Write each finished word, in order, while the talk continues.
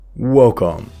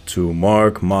Welcome to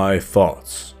Mark My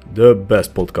Thoughts, the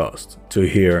best podcast to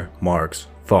hear Mark's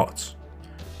thoughts.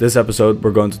 This episode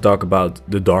we're going to talk about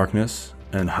the darkness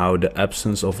and how the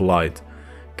absence of light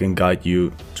can guide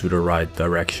you to the right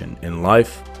direction in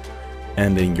life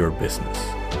and in your business.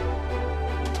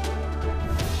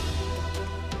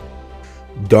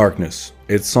 Darkness.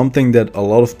 It's something that a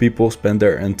lot of people spend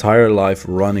their entire life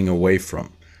running away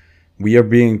from. We are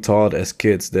being taught as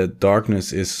kids that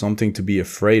darkness is something to be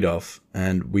afraid of,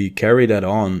 and we carry that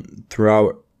on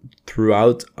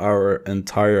throughout our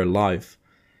entire life.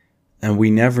 And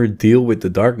we never deal with the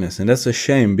darkness, and that's a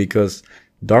shame because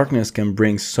darkness can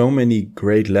bring so many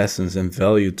great lessons and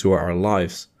value to our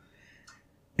lives.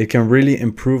 It can really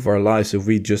improve our lives if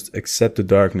we just accept the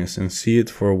darkness and see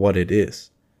it for what it is.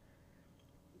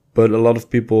 But a lot of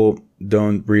people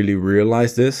don't really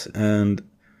realize this and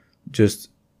just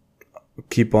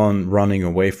keep on running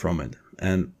away from it.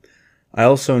 And I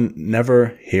also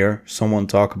never hear someone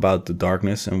talk about the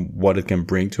darkness and what it can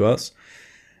bring to us.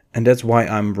 And that's why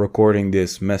I'm recording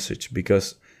this message,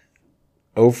 because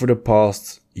over the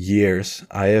past years,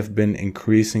 I have been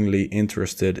increasingly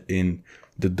interested in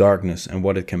the darkness and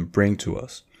what it can bring to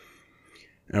us.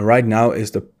 And right now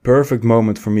is the perfect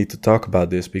moment for me to talk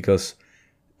about this, because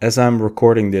as I'm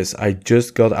recording this, I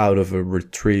just got out of a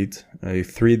retreat, a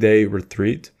 3-day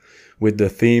retreat, with the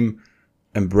theme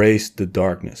Embrace the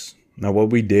Darkness. Now what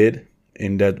we did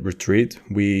in that retreat,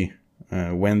 we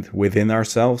went within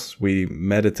ourselves, we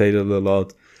meditated a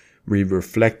lot, we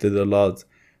reflected a lot,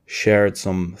 shared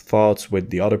some thoughts with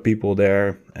the other people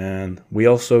there, and we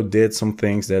also did some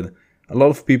things that a lot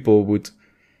of people would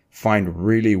find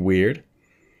really weird.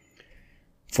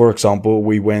 For example,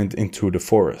 we went into the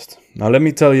forest. Now let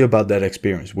me tell you about that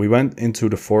experience. We went into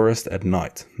the forest at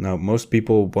night. Now most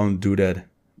people won't do that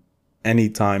any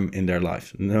time in their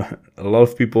life. A lot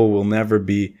of people will never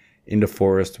be in the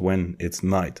forest when it's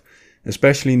night,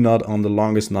 especially not on the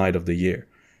longest night of the year.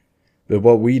 But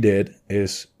what we did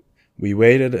is we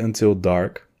waited until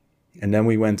dark and then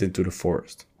we went into the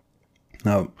forest.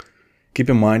 Now,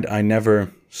 keep in mind, I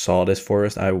never saw this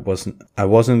forest. I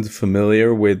wasn't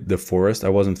familiar with the forest. I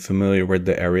wasn't familiar with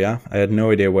the area. I had no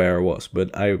idea where I was,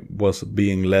 but I was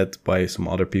being led by some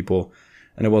other people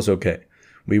and it was okay.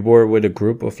 We were with a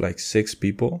group of like 6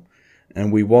 people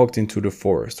and we walked into the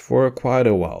forest for quite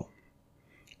a while.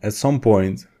 At some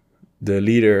point, the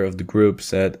leader of the group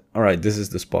said, all right, this is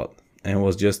the spot. And it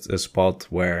was just a spot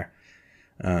where,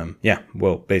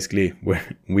 basically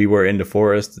we were in the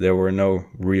forest. There were no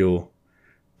real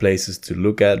places to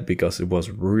look at because it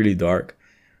was really dark,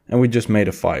 and we just made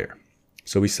a fire.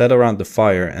 So we sat around the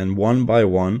fire and one by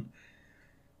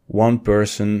one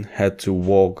person had to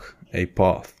walk a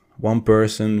path. One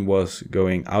person was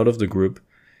going out of the group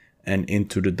and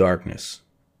into the darkness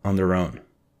on their own.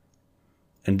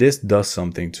 And this does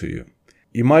something to you.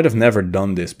 You might have never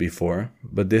done this before,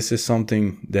 but this is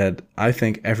something that I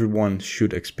think everyone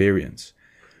should experience.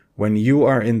 When you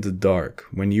are in the dark,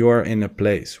 when you are in a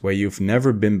place where you've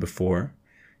never been before,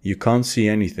 you can't see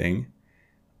anything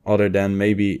other than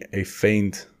maybe a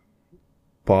faint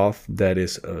path that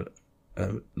is a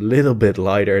little bit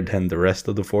lighter than the rest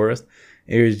of the forest.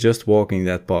 You're just walking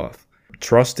that path,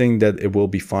 trusting that it will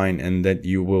be fine and that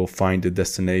you will find the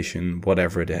destination,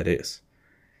 whatever that is.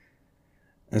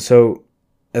 And so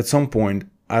at some point,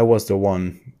 I was the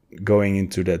one going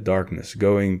into that darkness,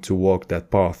 going to walk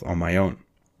that path on my own.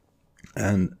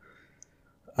 And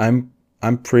I'm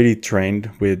pretty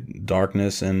trained with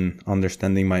darkness and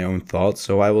understanding my own thoughts,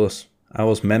 so I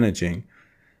was managing.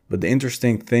 But the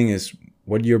interesting thing is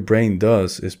what your brain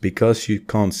does is, because you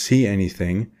can't see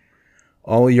anything,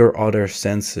 all your other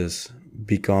senses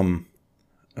become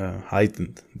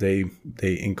heightened. They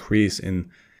increase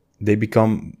they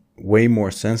become way more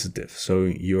sensitive. So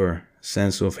your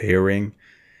sense of hearing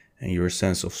and your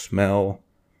sense of smell,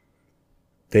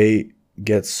 they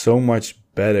get so much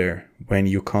better when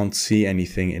you can't see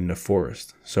anything in the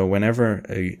forest. So whenever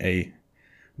a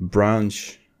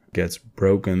branch gets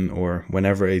broken or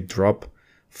whenever a drop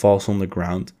falls on the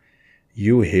ground,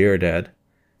 you hear that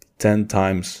 10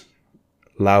 times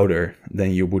louder than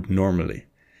you would normally.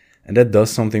 And that does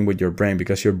something with your brain,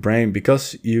 because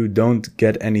you don't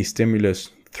get any stimulus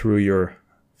through your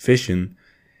vision,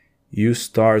 you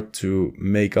start to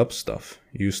make up stuff.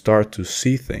 You start to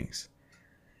see things.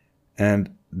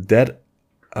 And that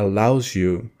allows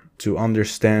you to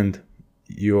understand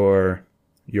your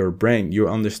brain. You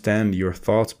understand your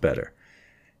thoughts better.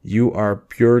 You are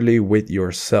purely with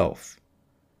yourself.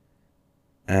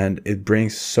 And it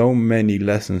brings so many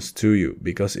lessons to you,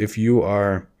 because if you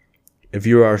are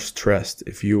stressed,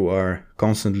 if you are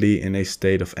constantly in a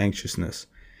state of anxiousness,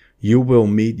 you will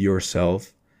meet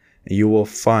yourself and you will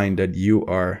find that you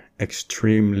are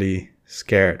extremely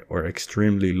scared or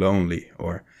extremely lonely,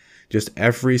 or just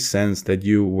every sense that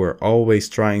you were always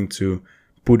trying to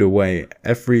put away,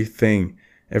 everything,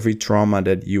 every trauma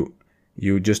that you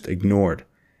just ignored.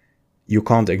 You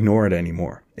can't ignore it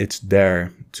anymore. It's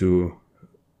there to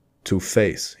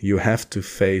face. You have to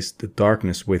face the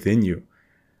darkness within you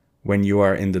when you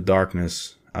are in the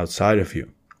darkness outside of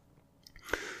you.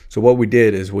 So what we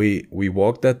did is we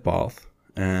walked that path,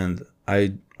 and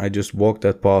I just walked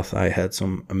that path. I had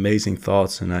some amazing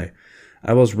thoughts, and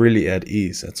I was really at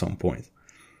ease at some point.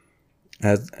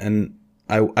 And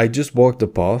I just walked the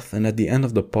path, and at the end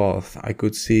of the path I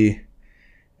could see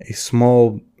a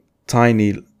small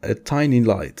tiny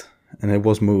light, and it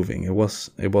was moving. It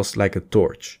was like a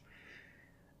torch.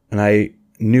 And I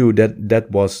knew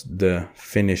that was the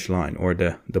finish line, or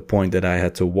the point that I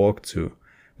had to walk to,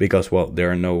 because, well,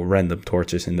 there are no random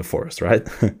torches in the forest, right?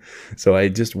 So I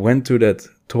just went to that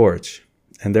torch,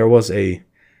 and there was a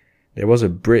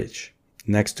bridge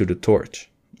next to the torch.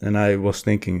 And I was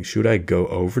thinking, should I go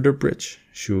over the bridge?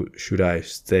 Should I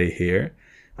stay here?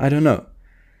 I don't know.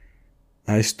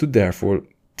 I stood there for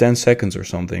 10 seconds or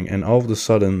something, and all of a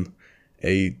sudden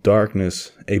a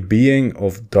being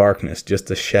of darkness,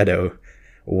 just a shadow,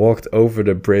 walked over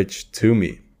the bridge to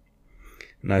me.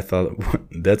 And I thought,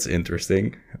 that's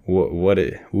interesting.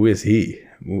 Who is he?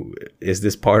 Is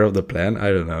this part of the plan?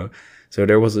 I don't know. So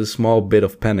there was a small bit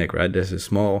of panic, right? There's a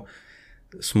small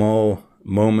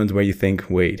moment where you think,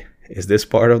 wait, is this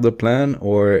part of the plan,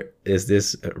 or is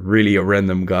this really a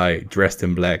random guy dressed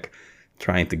in black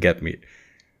trying to get me?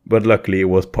 But luckily it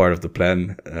was part of the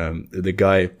plan. The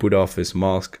guy put off his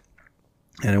mask,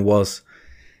 and it was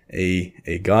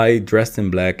a guy dressed in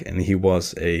black, and he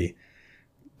was a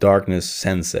darkness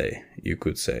sensei, you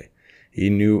could say.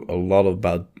 He knew a lot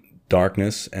about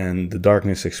darkness and the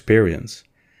darkness experience.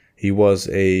 He was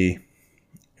a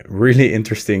really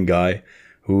interesting guy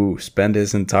who spent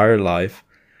his entire life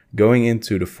going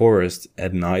into the forest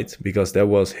at night, because that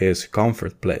was his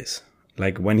comfort place.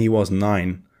 Like when he was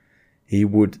 9, he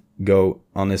would go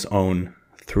on his own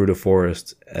through the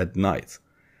forest at night.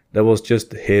 That was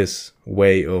just his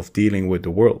way of dealing with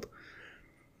the world.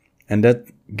 And that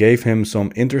gave him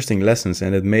some interesting lessons,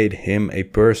 and it made him a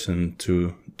person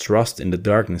to trust in the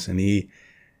darkness. And he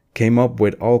came up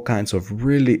with all kinds of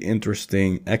really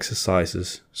interesting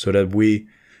exercises so that we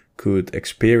could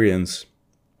experience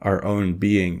our own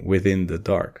being within the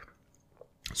dark.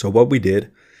 So what we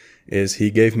did is he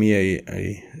gave me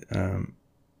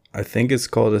I think it's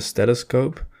called a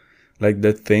stethoscope, like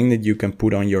that thing that you can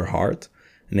put on your heart,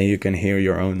 and then you can hear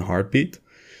your own heartbeat.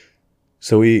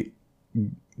 So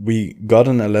we got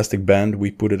an elastic band, we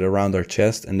put it around our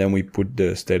chest, and then we put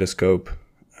the stethoscope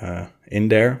in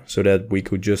there so that we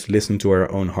could just listen to our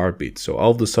own heartbeat. So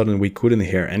all of a sudden we couldn't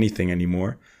hear anything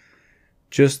anymore,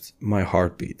 just my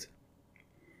heartbeat.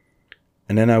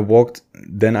 And then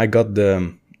I got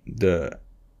the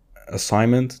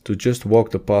assignment to just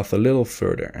walk the path a little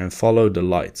further and follow the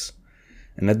lights.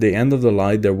 And at the end of the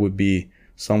light there would be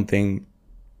something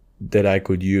that I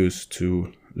could use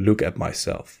to look at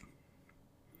myself.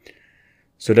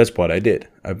 So that's what I did.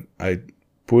 I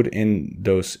put in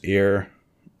those ear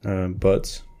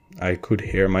buds. I could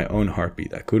hear my own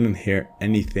heartbeat. I couldn't hear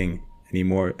anything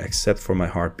anymore except for my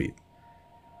heartbeat.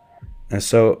 And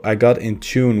so I got in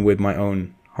tune with my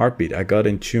own heartbeat. I got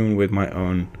in tune with my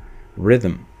own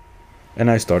rhythm. And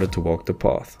I started to walk the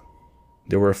path.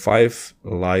 There were 5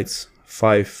 lights,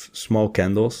 5 small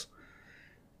candles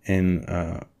in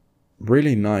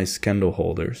really nice candle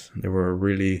holders. They were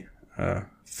really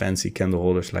fancy candle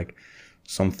holders, like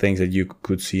some things that you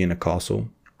could see in a castle.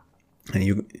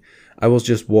 And I was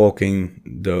just walking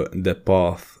the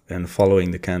path and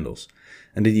following the candles.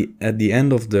 And at the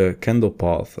end of the candle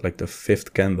path, like the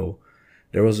 5th candle,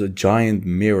 there was a giant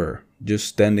mirror just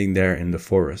standing there in the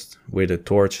forest with a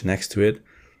torch next to it.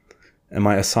 And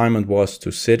my assignment was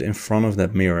to sit in front of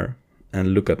that mirror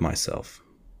and look at myself.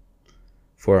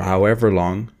 For however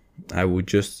long, I would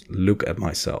just look at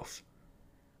myself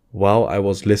while I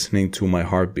was listening to my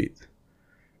heartbeat.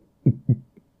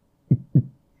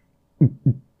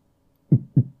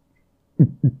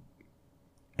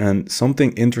 And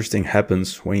something interesting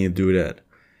happens when you do that.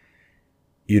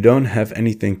 You don't have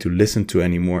anything to listen to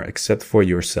anymore except for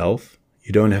yourself.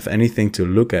 You don't have anything to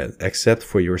look at except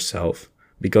for yourself,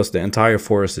 because the entire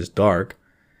forest is dark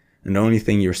and the only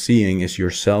thing you're seeing is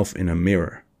yourself in a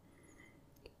mirror.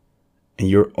 And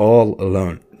you're all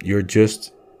alone. You're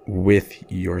just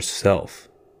with yourself.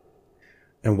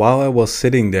 And while I was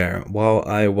sitting there, while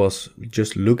I was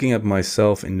just looking at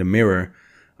myself in the mirror,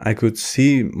 I could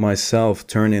see myself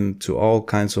turn into all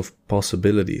kinds of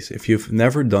possibilities. If you've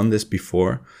never done this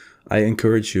before, I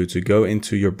encourage you to go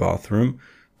into your bathroom,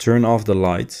 turn off the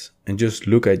lights, and just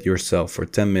look at yourself for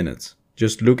 10 minutes.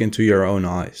 Just look into your own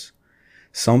eyes.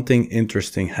 Something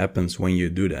interesting happens when you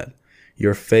do that.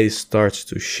 Your face starts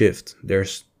to shift.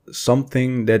 There's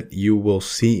something that you will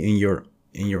see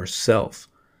in yourself.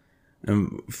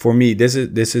 And for me, this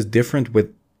is different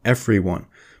with everyone.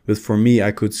 But for me,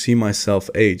 I could see myself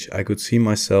age. I could see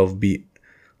myself be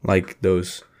like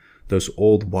those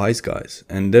old wise guys.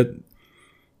 And that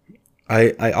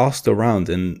I asked around,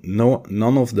 and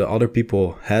none of the other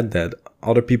people had that.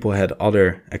 Other people had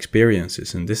other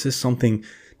experiences, and this is something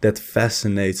that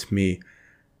fascinates me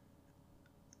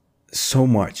so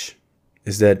much,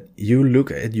 is that you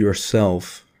look at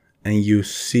yourself and you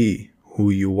see who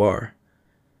you are.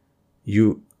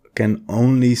 You can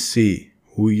only see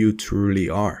who you truly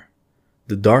are.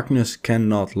 The darkness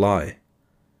cannot lie.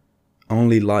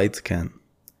 Only light can.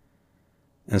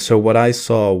 And so what I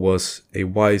saw was a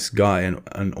wise guy,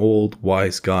 an old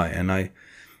wise guy. And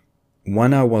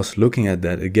when I was looking at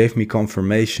that, it gave me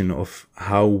confirmation of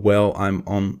how well I'm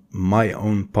on my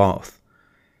own path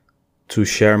to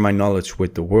share my knowledge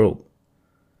with the world.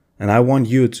 And I want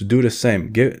you to do the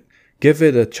same. Give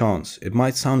it a chance. It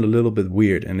might sound a little bit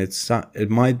weird, and it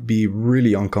might be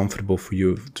really uncomfortable for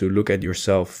you to look at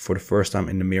yourself for the first time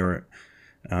in the mirror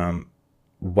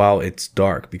while it's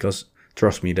dark, because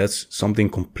trust me, that's something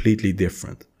completely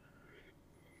different.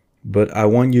 But I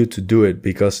want you to do it,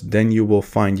 because then you will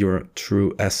find your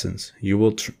true essence. You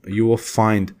will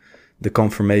find the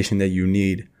confirmation that you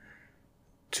need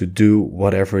to do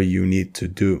whatever you need to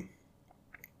do.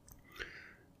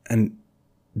 And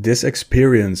this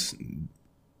experience,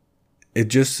 it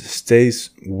just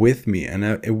stays with me, and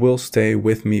it will stay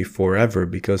with me forever,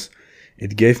 because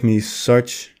it gave me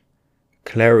such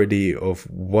clarity of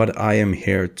what I am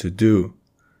here to do.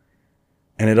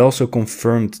 And it also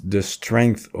confirmed the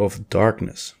strength of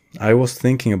darkness. I was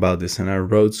thinking about this, and I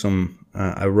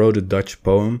wrote a Dutch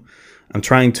poem. I'm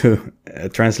trying to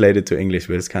translate it to English,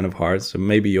 but it's kind of hard. So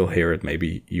maybe you'll hear it,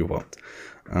 maybe you won't.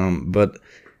 But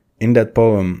in that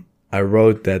poem, I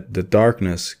wrote that the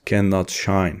darkness cannot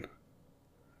shine.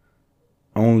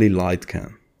 Only light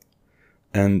can.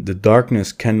 And the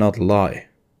darkness cannot lie.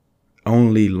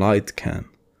 Only light can.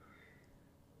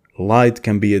 Light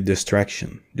can be a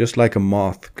distraction, just like a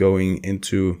moth going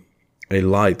into a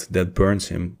light that burns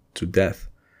him to death.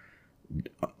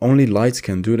 Only lights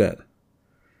can do that.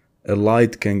 A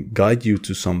light can guide you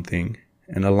to something,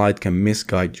 and a light can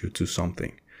misguide you to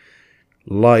something.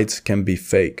 Lights can be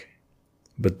fake,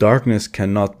 but darkness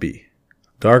cannot be.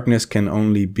 Darkness can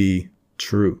only be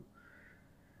true.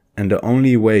 And the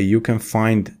only way you can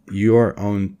find your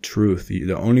own truth,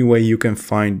 the only way you can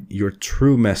find your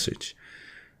true message,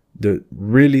 the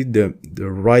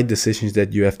right decisions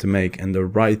that you have to make and the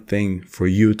right thing for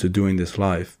you to do in this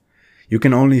life, you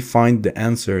can only find the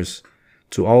answers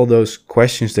to all those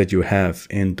questions that you have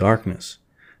in darkness.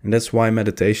 And that's why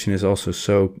meditation is also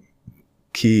so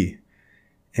key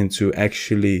into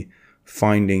actually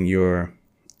finding your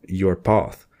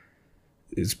path.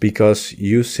 It's because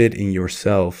you sit in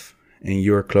yourself and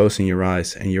you're closing your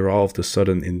eyes and you're all of a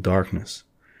sudden in darkness.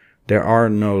 There are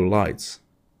no lights.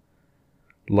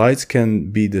 Lights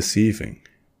can be deceiving,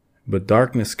 but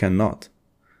darkness cannot.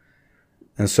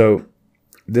 And so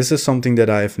this is something that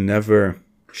I've never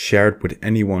shared with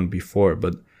anyone before,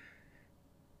 but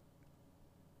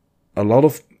a lot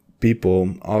of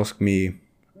people ask me,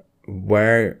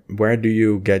 where do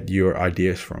you get your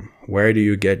ideas from? Where do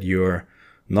you get your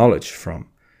knowledge from?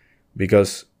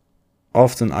 Because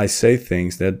often I say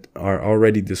things that are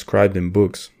already described in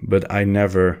books, but I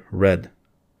never read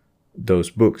those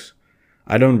books.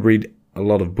 I don't read a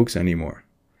lot of books anymore.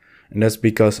 And that's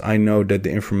because I know that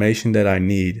the information that I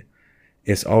need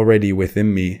is already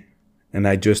within me, and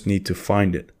I just need to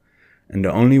find it. And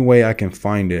the only way I can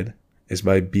find it is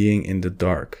by being in the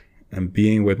dark and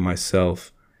being with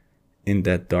myself in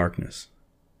that darkness.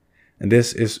 And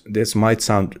this might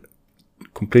sound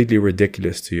completely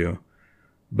ridiculous to you,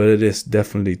 but it is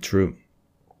definitely true.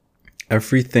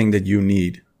 Everything that you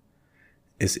need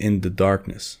is in the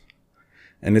darkness.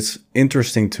 And it's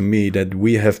interesting to me that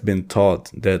we have been taught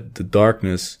that the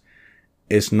darkness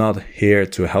is not here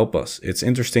to help us. It's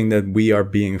interesting that we are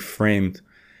being framed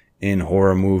in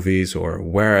horror movies or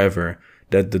wherever,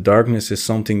 that the darkness is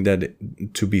something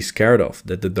that to be scared of,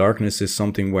 that the darkness is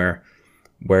something where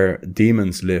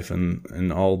demons live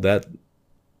and all that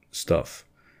stuff.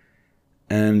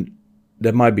 And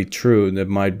that might be true. There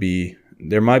might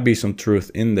be some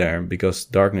truth in there, because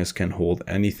darkness can hold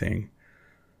anything.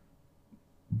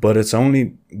 But it's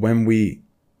only when we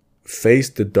face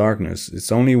the darkness,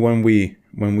 it's only when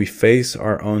we face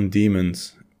our own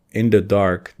demons in the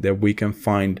dark that we can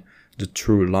find the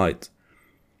true light.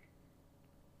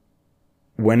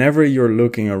 Whenever you're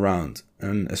looking around,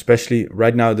 and especially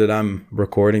right now that I'm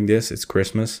recording this, it's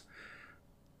Christmas,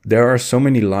 there are so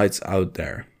many lights out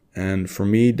there. And for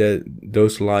me,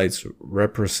 those lights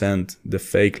represent the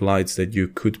fake lights that you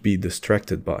could be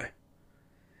distracted by.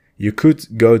 You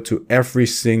could go to every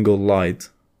single light,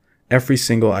 every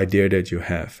single idea that you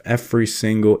have, every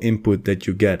single input that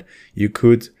you get. You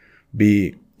could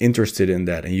be interested in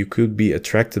that, and you could be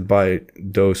attracted by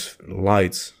those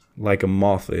lights like a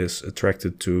moth is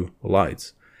attracted to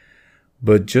lights.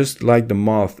 But just like the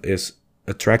moth is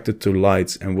attracted to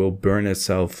lights and will burn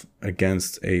itself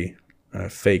against a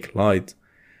fake light,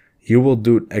 you will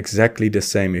do exactly the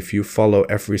same if you follow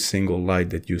every single light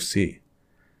that you see.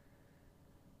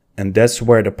 And that's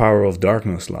where the power of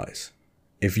darkness lies.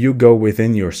 If you go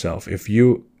within yourself, if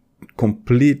you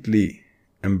completely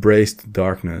embrace the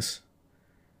darkness,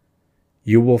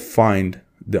 you will find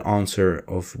the answer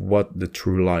of what the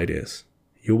true light is.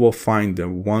 You will find the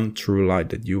one true light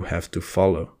that you have to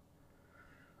follow.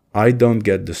 I don't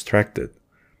get distracted.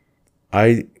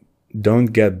 I don't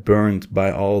get burned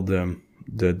by all the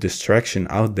distraction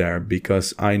out there,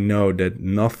 because I know that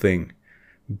nothing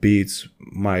beats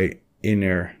my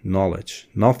inner knowledge.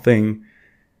 Nothing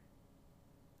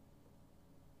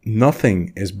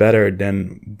is better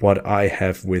than what I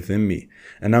have within me.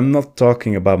 And I'm not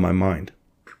talking about my mind.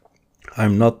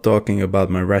 I'm not talking about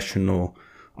my rational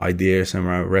ideas and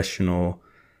my rational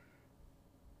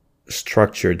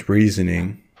structured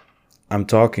reasoning. I'm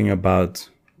talking about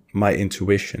my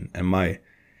intuition and my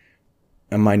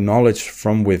knowledge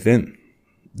from within.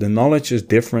 The knowledge is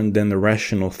different than the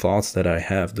rational thoughts that I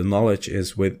have. The knowledge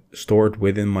is stored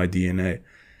within my DNA,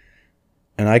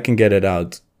 and I can get it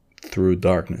out through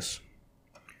darkness.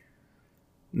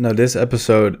 Now, this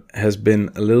episode has been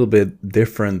a little bit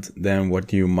different than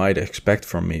what you might expect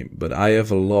from me, but I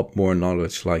have a lot more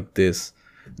knowledge like this,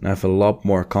 and I have a lot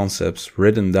more concepts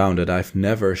written down that I've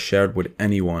never shared with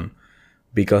anyone,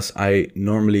 because I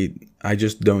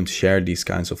just don't share these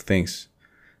kinds of things.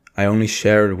 I only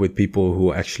share it with people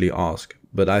who actually ask.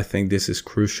 But I think this is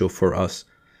crucial for us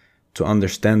to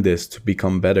understand this, to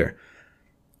become better.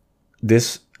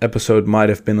 This episode might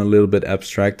have been a little bit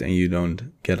abstract and you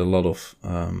don't get a lot of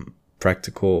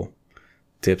practical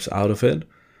tips out of it.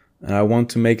 And I want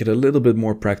to make it a little bit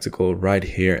more practical right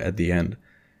here at the end.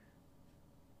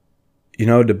 You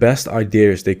know, the best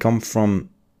ideas, they come from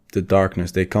the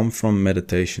darkness. They come from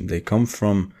meditation. They come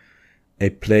from a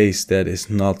place that is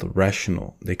not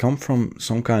rational. They come from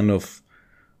some kind of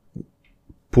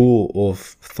pool of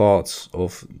thoughts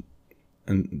of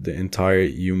the entire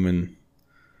human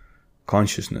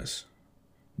consciousness.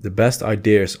 The best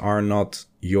ideas are not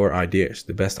your ideas.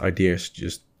 The best ideas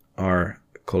just are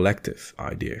collective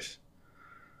ideas.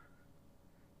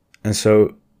 And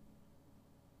so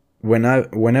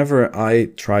whenever I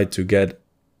try to get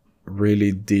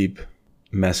really deep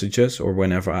messages, or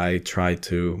whenever I try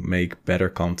to make better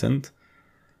content,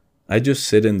 I just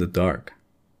sit in the dark.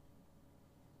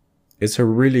 It's a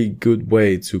really good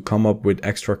way to come up with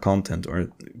extra content or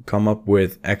come up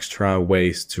with extra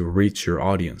ways to reach your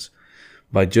audience,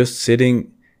 by just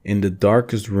sitting in the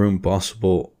darkest room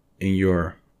possible in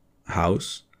your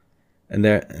house and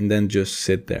then just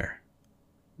sit there.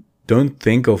 Don't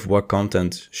think of what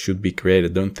content should be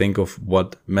created. Don't think of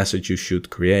what message you should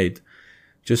create.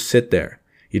 Just sit there.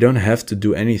 You don't have to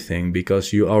do anything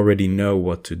because you already know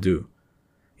what to do.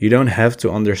 You don't have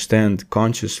to understand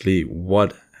consciously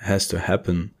what has to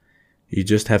happen. You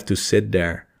just have to sit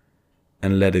there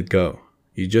and let it go.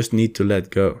 You just need to let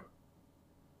go.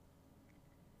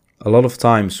 A lot of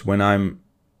times when I'm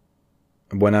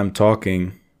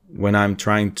talking, when I'm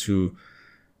trying to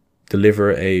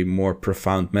deliver a more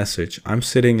profound message, I'm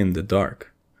sitting in the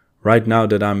dark. Right now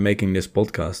that I'm making this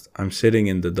podcast, I'm sitting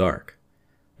in the dark.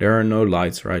 There are no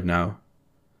lights right now.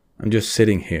 I'm just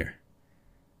sitting here.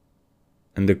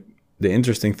 And the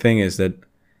interesting thing is that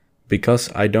because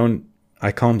I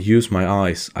can't use my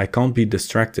eyes, I can't be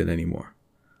distracted anymore.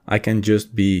 I can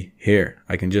just be here.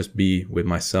 I can just be with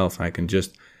myself. I can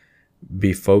just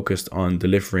be focused on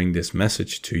delivering this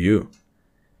message to you.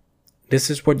 This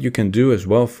is what you can do as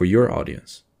well for your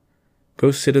audience. Go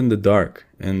sit in the dark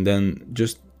and then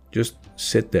just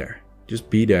sit there. Just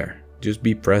be there. Just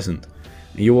be present.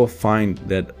 And you will find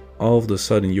that all of a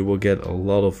sudden you will get a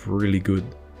lot of really good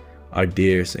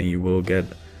ideas and you will get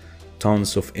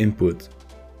tons of input.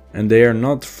 And they are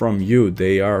not from you,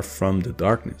 they are from the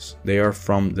darkness. They are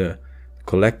from the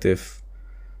collective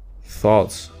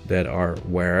thoughts that are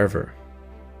wherever.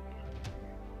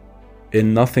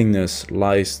 In nothingness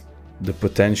lies the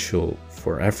potential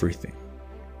for everything.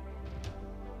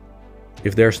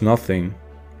 If there's nothing,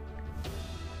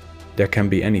 there can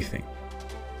be anything.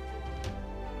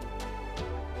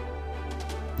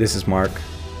 This is Mark.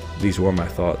 These were my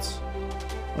thoughts.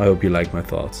 I hope you liked my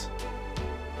thoughts.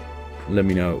 Let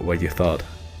me know what you thought.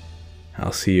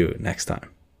 I'll see you next time.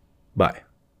 Bye.